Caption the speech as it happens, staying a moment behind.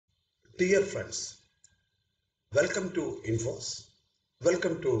Dear friends, welcome to Infos.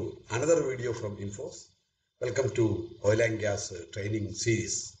 Welcome to another video from Infos. Welcome to oil and gas training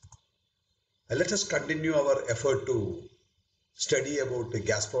series. Let us continue our effort to study about the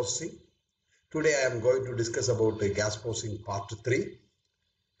gas processing. Today I am going to discuss about the gas processing part 3.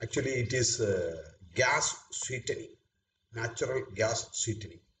 Actually it is gas sweetening, natural gas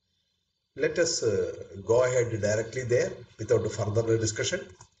sweetening. Let us go ahead directly there without further discussion.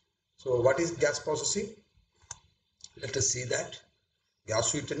 So what is gas processing? Let us see that.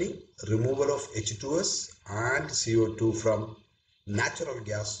 Gas sweetening, removal of H2S and CO2 from natural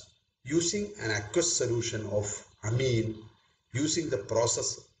gas using an aqueous solution of amine using the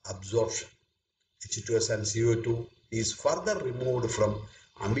process absorption. H2S and CO2 is further removed from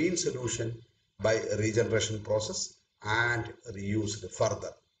amine solution by regeneration process and reused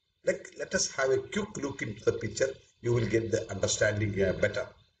further. Let us have a quick look into the picture. You will get the understanding better.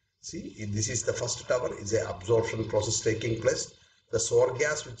 See, this is the first tower. It's an absorption process taking place. The sour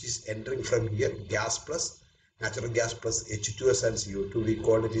gas which is entering from here, gas plus natural gas plus H2S and CO2, we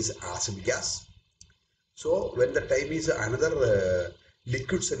call it is acid gas. So when the time is another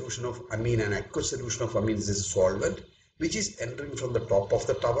liquid solution of amine and aqueous solution of amine, this is a solvent which is entering from the top of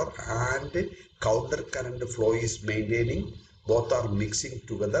the tower and counter current flow is maintaining. Both are mixing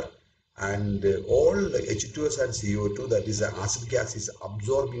together. And all H2S and CO2, that is the acid gas, is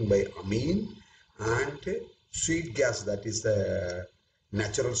absorbing by amine, and sweet gas, that is the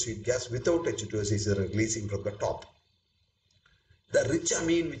natural sweet gas without H2S, is releasing from the top. The rich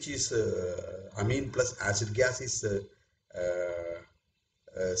amine, which is amine plus acid gas, is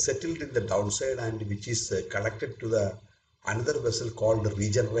settled in the downside and which is connected to the another vessel called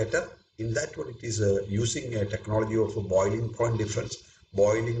regenerator. In that one, it is using a technology of a boiling point difference,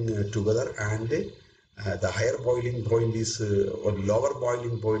 boiling together, and the higher boiling point is or lower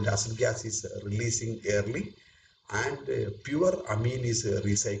boiling point acid gas is releasing early, and pure amine is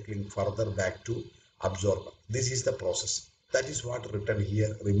recycling further back to absorber. This is the process. That is what written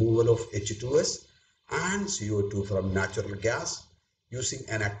here: removal of H2S and CO2 from natural gas using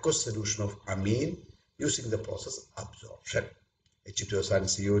an aqueous solution of amine using the process absorption. H2S and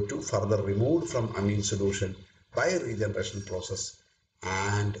CO2 further removed from amine solution by regeneration process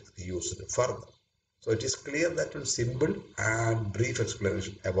and used further. So it is clear that one simple and brief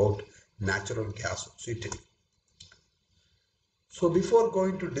explanation about natural gas sweetening. So before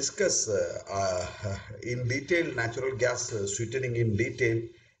going to discuss in detail natural gas sweetening in detail,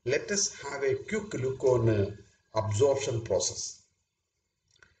 let us have a quick look on absorption process.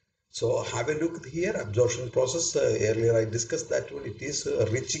 So have a look here, absorption process. Earlier I discussed that one. It is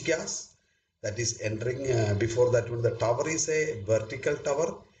rich gas that is entering. Before that one, the tower is a vertical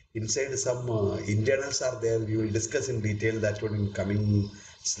tower. Inside some internals are there. We will discuss in detail that one in coming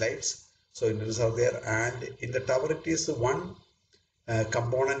slides. So internals are there, and in the tower it is one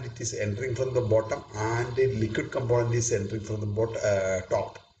component, it is entering from the bottom, and the liquid component is entering from the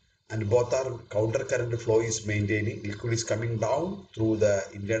top, and both are counter current flow is maintaining. Liquid is coming down through the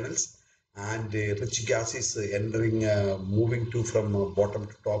internals, and rich gas is entering, moving to from bottom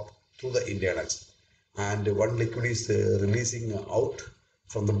to top through the internals, and one liquid is releasing out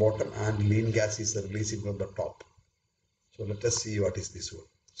from the bottom, and lean gas is releasing from the top. So let us see what is this one.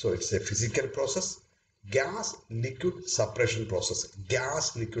 So it's a physical process. Gas liquid separation process.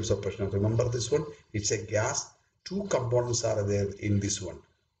 Gas liquid separation. Remember this one, it's a gas. Two components are there in this one.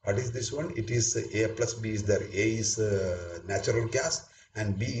 What is this one? It is A plus B is there. A is natural gas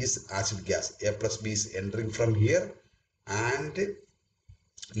and B is acid gas. A plus B is entering from here, and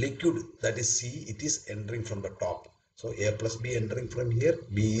liquid, that is C, it is entering from the top. So A plus B entering from here,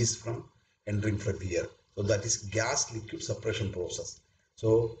 B is from entering from here. So that is gas liquid separation process.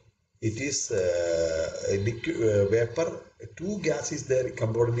 So it is a liquid vapor. Two gases there,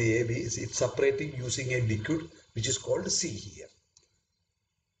 component A, B, it's separating using a liquid which is called C here.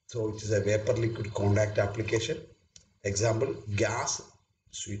 So it is a vapor liquid contact application. Example, gas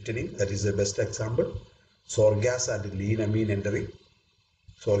sweetening, that is the best example. Sour gas and lean amine entering.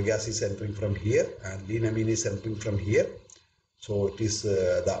 Sour gas is entering from here and lean amine is entering from here. So it is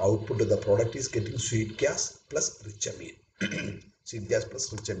the output of the product is getting sweet gas plus rich amine. Sweet gas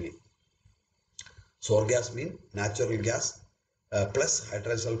plus rich amine. Sour gas means natural gas plus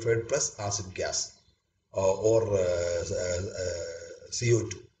hydrogen sulfide plus acid gas or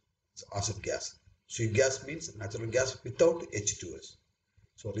CO2, acid gas. Sweet gas means natural gas without H2S.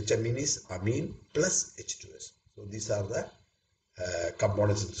 So rich amine is amine plus H2S. So these are the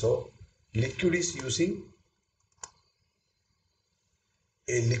components. So liquid is using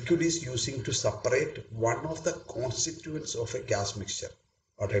to separate one of the constituents of a gas mixture.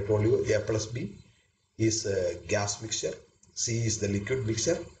 What I told you, A plus B is a gas mixture, C is the liquid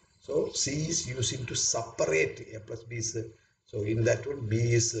mixture. So C is using to separate. A plus B is so in that one B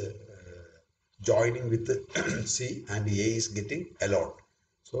is joining with C and A is getting alone.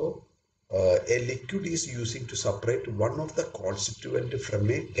 So a liquid is using to separate one of the constituent from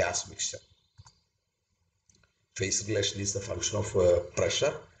a gas mixture. Phase relation is the function of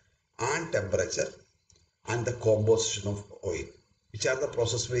pressure and temperature and the composition of oil, which are the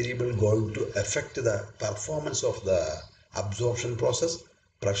process variable going to affect the performance of the absorption process: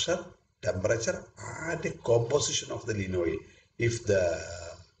 pressure, temperature and the composition of the lean oil. If the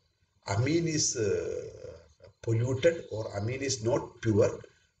amine is polluted or amine is not pure,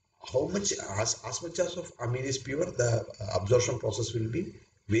 how much as much as of amine is pure, the absorption process will be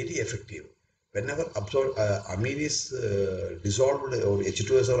very effective. Whenever amine is dissolved, or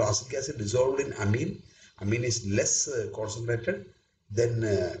H2S or acid gas is dissolved in amine is less concentrated, then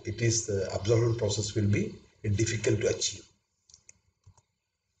it is the absorption process will be difficult to achieve.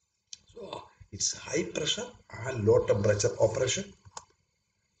 So it's high pressure and low temperature operation.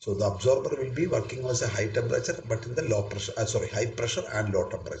 So the absorber will be working as a high temperature, but in the high pressure and low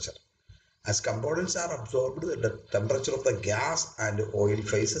temperature. As components are absorbed, the temperature of the gas and oil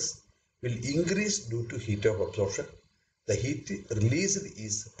phases will increase due to heat of absorption. The heat released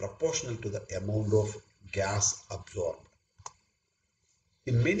is proportional to the amount of gas absorbed.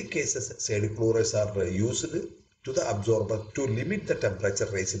 In many cases, sodium chlorides are used to the absorber to limit the temperature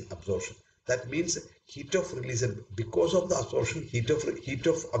rise in absorption. That means heat of release, because of the absorption, heat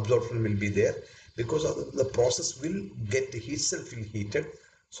of absorption will be there, because of the process will get itself will heated.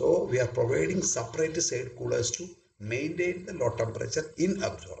 So we are providing separate side coolers to maintain the low temperature in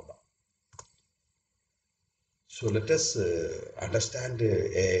absorber. So let us understand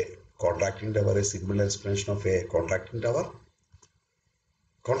a contracting tower, a simple explanation of a contracting tower.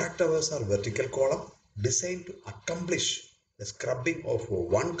 Contract towers are vertical column designed to accomplish the scrubbing of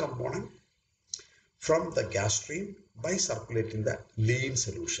one component from the gas stream by circulating the lean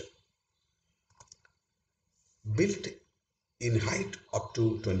solution. Built in height up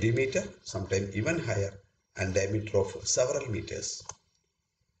to 20 meters, sometimes even higher, and diameter of several meters.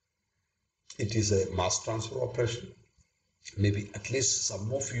 It is a mass transfer operation. Maybe at least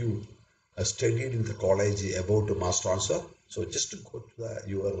some of you studied in the college about mass transfer. So just to go to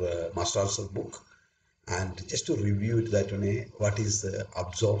your mass transfer book and just to review it, that what is the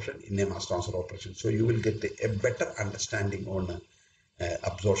absorption in a mass transfer operation. So you will get a better understanding on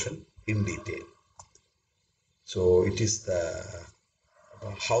absorption in detail. So it is the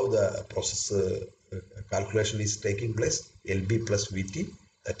how the process calculation is taking place. LB plus VT,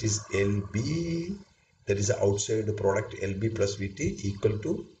 that is LB, that is the outside product LB plus VT equal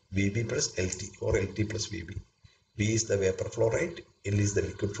to VB plus LT or LT plus VB. B is the vapor flow rate, L is the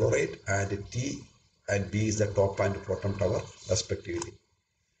liquid flow rate, and T and B is the top and bottom tower respectively.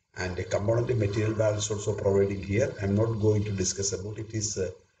 And a component material balance also providing here. I am not going to discuss about it. It is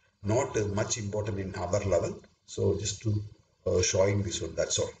not much important in our level. So just to showing this one,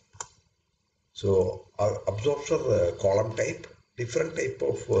 that's all. So our absorber column type, different type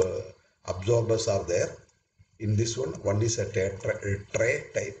of absorbers are there. In this one is a tray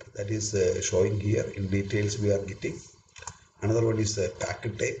type, that is showing here in details we are getting. Another one is a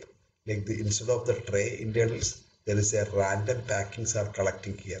packet type, like instead of the tray internals, there is a random packings are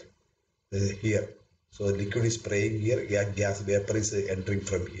collecting here. So the liquid is spraying here, gas vapor is entering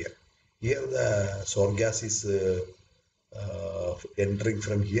from here. Here the sour gas is entering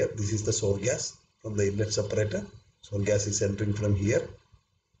from here. This is the sour gas from the inlet separator. Sour gas is entering from here.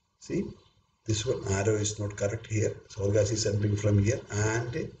 See, this one arrow is not correct here. Sour gas is entering from here,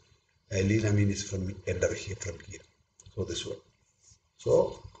 and lean amine is enter here from here. So this one.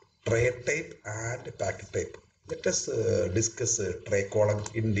 So tray type and packet type. Let us discuss tray column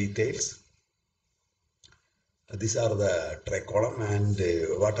in details. These are the tray column, and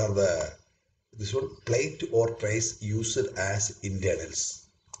what are this one, plate or trays used as internals.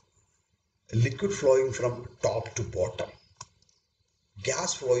 Liquid flowing from top to bottom.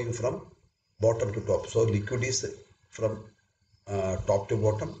 Gas flowing from bottom to top. So liquid is from top to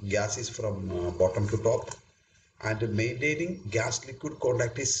bottom. Gas is from bottom to top. And maintaining gas liquid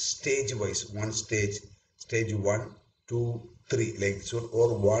contact is stage wise. One stage, stage 1, 2, 3, like this one,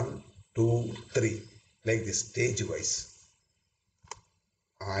 or 1, 2, 3, like this, stage wise.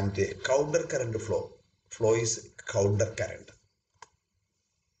 And counter current flow is counter current.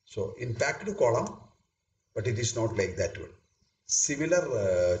 So in packed column, but it is not like that one.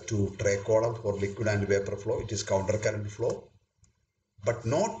 Similar to tray column for liquid and vapor flow, it is counter current flow, but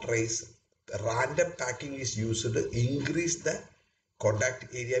not trace. Random packing is used to increase the contact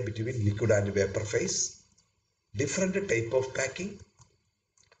area between liquid and vapor phase, different type of packing.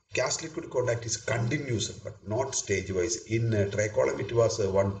 Gas liquid contact is continuous but not stage wise. In tray column it was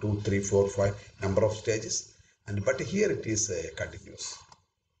 1, 2, 3, 4, 5 number of stages, and but here it is continuous.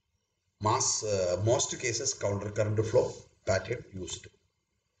 Most cases counter current flow pattern used.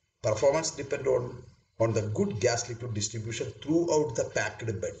 Performance depend on the good gas liquid distribution throughout the packed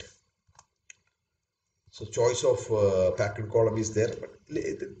bed. So choice of packed column is there, but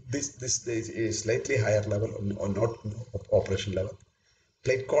this is slightly higher level or not operation level.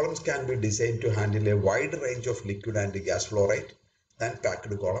 Plate columns can be designed to handle a wide range of liquid and gas flow rate than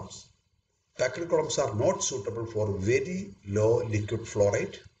packed columns. Packed columns are not suitable for very low liquid flow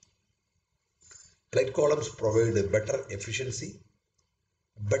rate. Plate columns provide a better efficiency.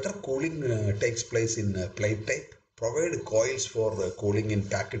 Better cooling takes place in plate type. Provide coils for cooling in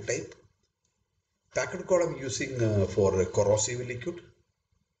packed type. Packed column using for corrosive liquid.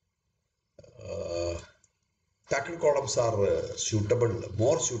 Packed columns are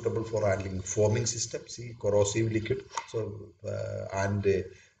more suitable for handling foaming system. See, corrosive liquid. So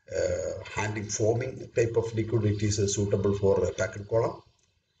handling foaming type of liquid, it is suitable for packed column.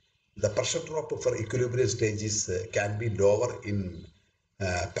 The pressure drop for equilibrium stages can be lower in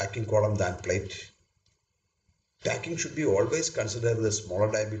packing column than plate. Packing should be always considered the smaller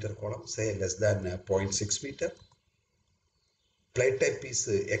diameter column, say less than 0.6 meter. Plate type is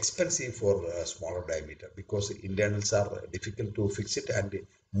expensive for smaller diameter because internals are difficult to fix it, and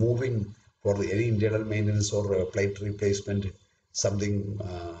moving for any internal maintenance or plate replacement, something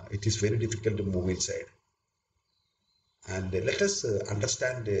it is very difficult to move inside. And let us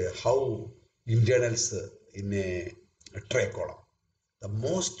understand how internals in a tray column. The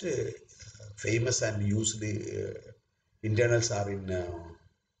most famous and used internals are in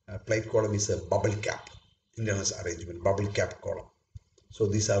plate column is a bubble cap. Internals arrangement, bubble cap column. So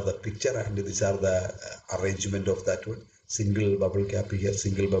these are the picture and these are the arrangement of that one. Single bubble cap here,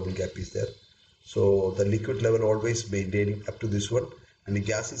 single bubble cap is there. So the liquid level always maintaining up to this one, and the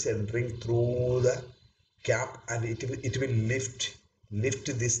gas is entering through the cap, and it will lift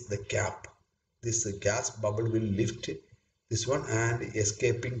the cap. This gas bubble will lift this one and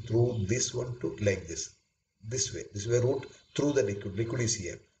escaping through this one to like this way route through the liquid is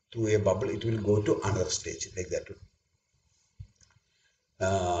here. Through a bubble, it will go to another stage like that.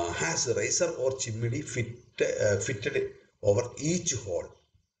 Has a riser or chimney fitted over each hole.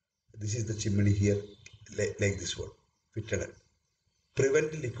 This is the chimney here, like this one, fitted.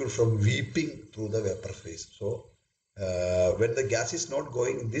 Prevent liquid from weeping through the vapor phase. So when the gas is not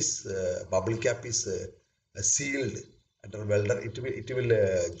going, this bubble cap is sealed under welder. It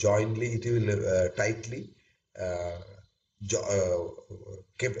will tightly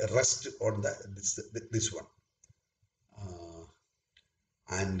rest on this one,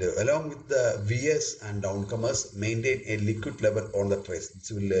 and along with the viewers and downcomers, maintain a liquid level on the trays.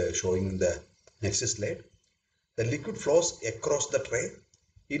 This will showing in the next slide. The liquid flows across the tray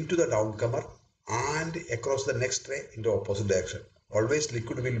into the downcomer and across the next tray into opposite direction. Always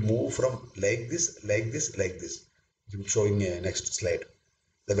liquid will move from like this. It will showing next slide.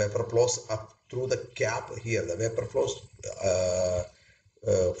 The vapor flows up through the cap here. The vapor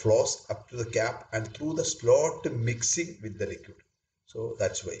flows up to the cap and through the slot mixing with the liquid. So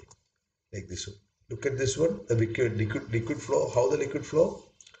that's why like this one. Look at this one. The liquid flow. How the liquid flow?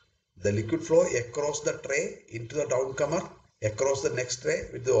 The liquid flow across the tray into the downcomer, across the next tray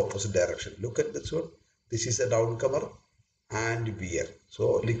with the opposite direction. Look at this one. This is a downcomer and weir.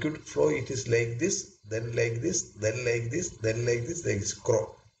 So liquid flow, it is like this, then like this, then like this, then like this,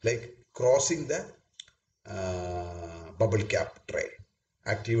 like crossing the bubble cap tray,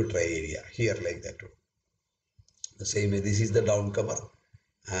 active tray area here like that one. The same way, this is the downcomer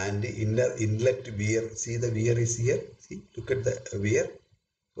and inlet weir. See, the weir is here. See, look at the weir.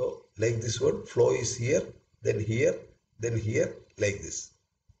 So like this one, flow is here, then here, like this.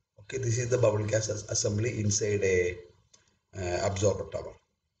 Okay, this is the bubble gas assembly inside a absorber tower.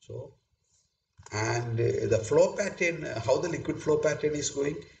 So, and the flow pattern, how the liquid flow pattern is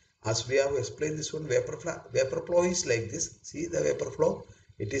going, as we have explained this one, vapor flow is like this. See the vapor flow,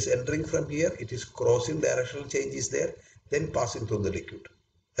 it is entering from here, it is crossing, directional change is there, then passing through the liquid.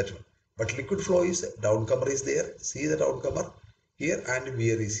 That one. But liquid flow is downcomer is there. See the downcomer here and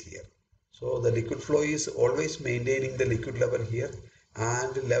weir is here. So the liquid flow is always maintaining the liquid level here,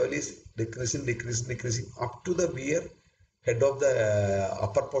 and level is decreasing up to the weir head of the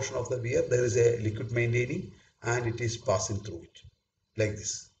upper portion of the weir. There is a liquid maintaining and it is passing through it like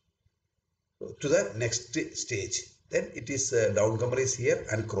this. So to the next stage, then it is downcomer is here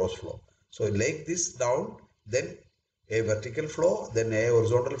and cross flow. So like this down, then A vertical flow, then a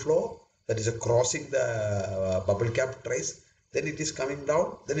horizontal flow, that is a crossing the bubble cap trace, then it is coming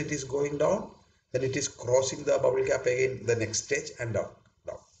down, then it is going down, then it is crossing the bubble cap again, the next stage, and down.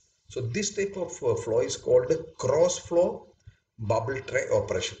 So this type of flow is called cross flow bubble tray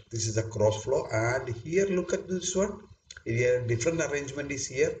operation. This is a cross flow, and here look at this one. Here different arrangement is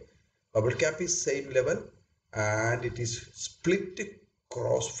here. Bubble cap is same level, and it is split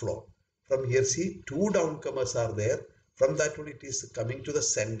cross flow. From here, see, two downcomers are there. From that one, it is coming to the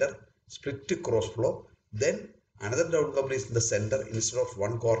center, split cross flow. Then another downcomer is in the center instead of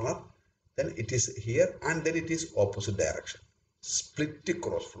one corner. Then it is here, and then it is opposite direction, split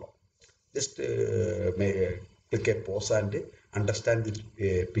cross flow. Just click a pause and understand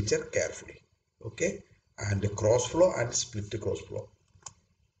the picture carefully. Okay, and cross flow and split cross flow.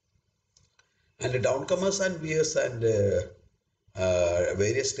 And the downcomers and vias and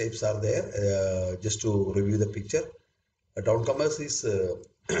various types are there. Just to review the picture, downcomers is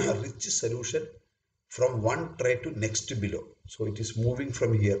rich solution from one tray to next below. So it is moving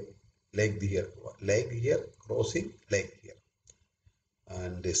from here, leg here, crossing leg here,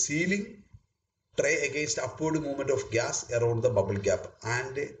 and sealing tray against upward movement of gas around the bubble gap.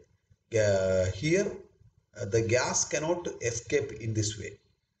 And here the gas cannot escape in this way.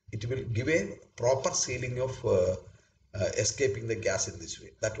 It will give a proper sealing of escaping the gas in this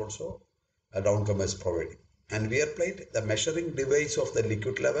way. That also a downcomer is providing. And wear plate, the measuring device of the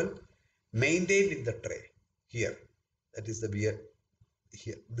liquid level maintained in the tray. Here, that is the wear.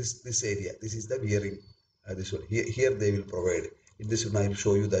 Here, this area, this is the wearing. This one here they will provide. In this one I will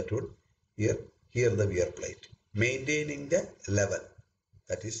show you that one. Here the wear plate maintaining the level.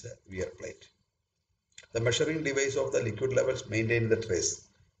 That is the wear plate. The measuring device of the liquid levels maintain the trace.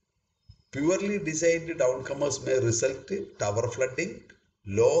 Purely designed downcomers may result in tower flooding,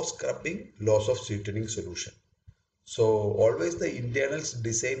 low scrubbing, loss of sweetening solution. So always the internal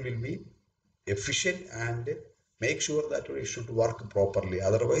design will be efficient and make sure that it should work properly.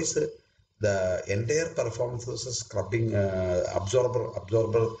 Otherwise, the entire performance of scrubbing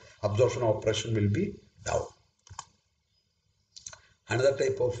absorption operation will be down. Another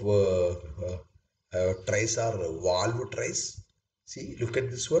type of trays are valve trays. See, look at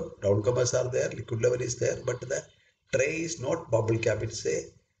this one. Downcomers are there, liquid level is there, but the tray is not bubble cap. It's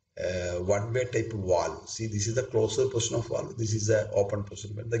a one-way type valve. See, this is the closer position of valve. This is the open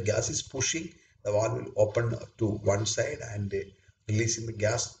position. When the gas is pushing, the valve will open to one side and releasing the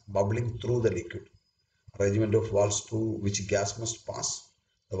gas bubbling through the liquid. Arrangement of valves through which gas must pass.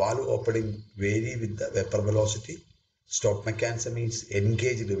 The valve opening vary with the vapor velocity. Stop mechanism is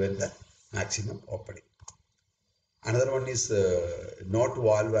engaged when the maximum opening. Another one is not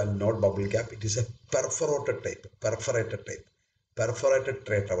valve and not bubble cap. It is a perforated type. Perforated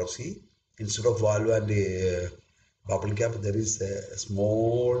tray tower. See, instead of valve and bubble cap, there is a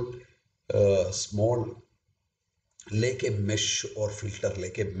small like a mesh or filter,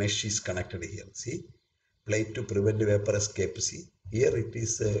 like a mesh is connected here. See, plate to prevent vapor escape. See, here it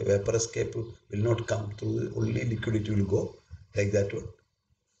is vapor escape will not come through, only liquid it will go, like that one.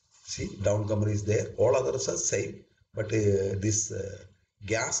 See, downcomer is there, all others are same, but this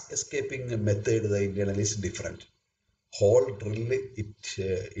gas escaping method, the internal is different. Hole drill it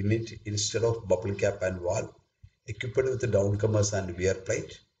in it instead of bubble cap and valve, equipped with the downcomers and wear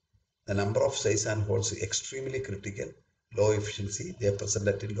plate. The number of size and holes is extremely critical. Low efficiency, they are present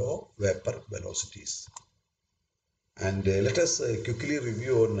at low vapor velocities. And let us quickly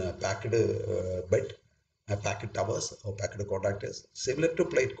review on packed bed, packed towers or packed contactors. Similar to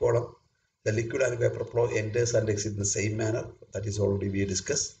plate column, the liquid and vapor flow enters and exits in the same manner. That is already we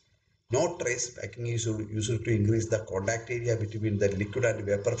discussed. No trace packing is used to increase the contact area between the liquid and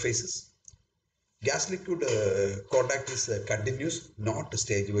vapor phases. Gas liquid contact is continuous, not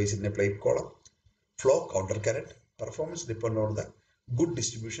stage wise in a plate column. Flow counter current. Performance depend on the good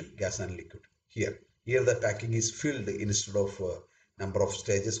distribution gas and liquid. Here the packing is filled instead of number of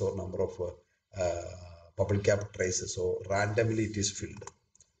stages or number of bubble cap traces. So randomly it is filled.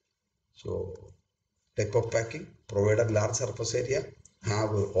 So type of packing, provide a large surface area,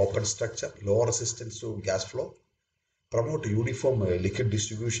 have open structure, low resistance to gas flow, promote uniform liquid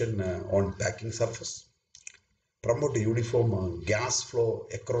distribution on packing surface, promote uniform gas flow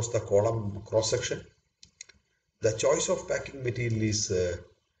across the column cross section. The choice of packing material is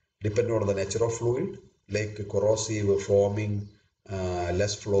depend on the nature of fluid, like corrosive, foaming,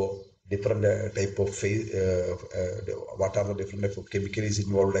 less flow, different type of what are the different type of chemicals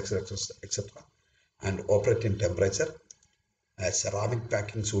involved, etc. And operating temperature. Ceramic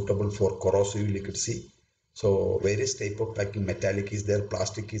packing suitable for corrosive liquid C. So various type of packing, metallic is there,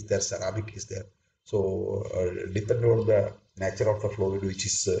 plastic is there, ceramic is there. So depending on the nature of the fluid, which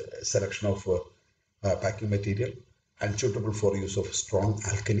is a selection of packing material and suitable for use of strong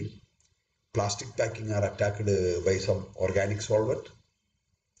alkali. Plastic packing are attacked by some organic solvent.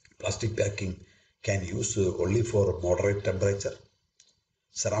 Plastic packing can use only for moderate temperature.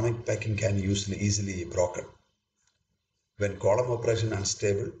 Ceramic packing can easily broken. When column operation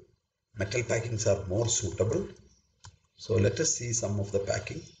unstable, metal packings are more suitable. So let us see some of the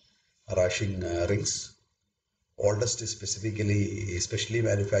packing. Rashing rings. Oldest is specially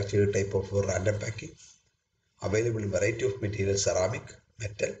manufactured type of random packing. Available in variety of materials: ceramic,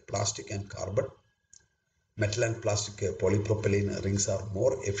 metal, plastic and carbon. Metal and plastic polypropylene rings are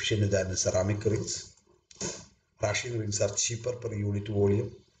more efficient than ceramic rings. Rashing rings are cheaper per unit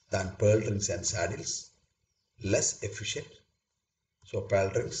volume than pearl rings and saddles. Less efficient. So pearl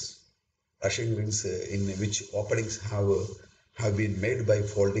rings, rashing rings in which openings have been made by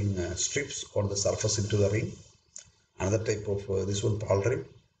folding strips on the surface into the ring. Another type of this one, pearl ring.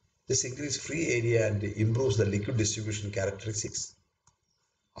 This increases free area and improves the liquid distribution characteristics.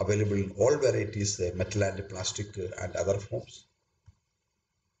 Available in all varieties, metal and plastic and other forms.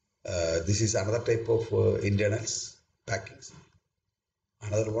 This is another type of internals packings.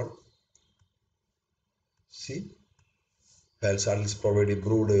 Another one. See, pearl saddles provide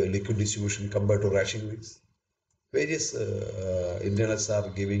improved liquid distribution compared to rashing rings. Various internals are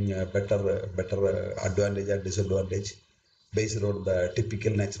giving better advantage and disadvantage based on the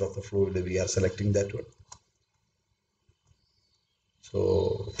typical nature of the fluid. We are selecting that one.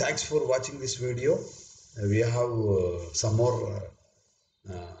 So thanks for watching this video. We have some more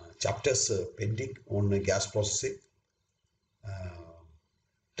chapters pending on gas processing.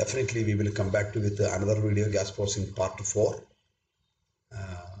 Definitely we will come back to with another video, gas processing part 4.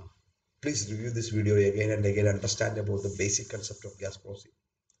 Please review this video again and again, understand about the basic concept of gas processing.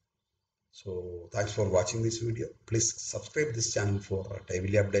 So thanks for watching this video. Please subscribe this channel for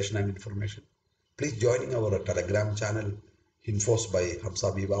timely updation and information. Please join our Telegram channel Infos.by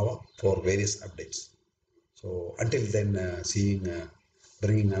HAMSA V BAVA for various updates. So until then,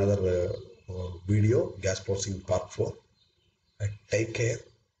 bringing another video, gas processing part 4. Take care,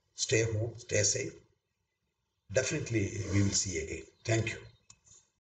 stay home, stay safe. Definitely we will see again. Thank you.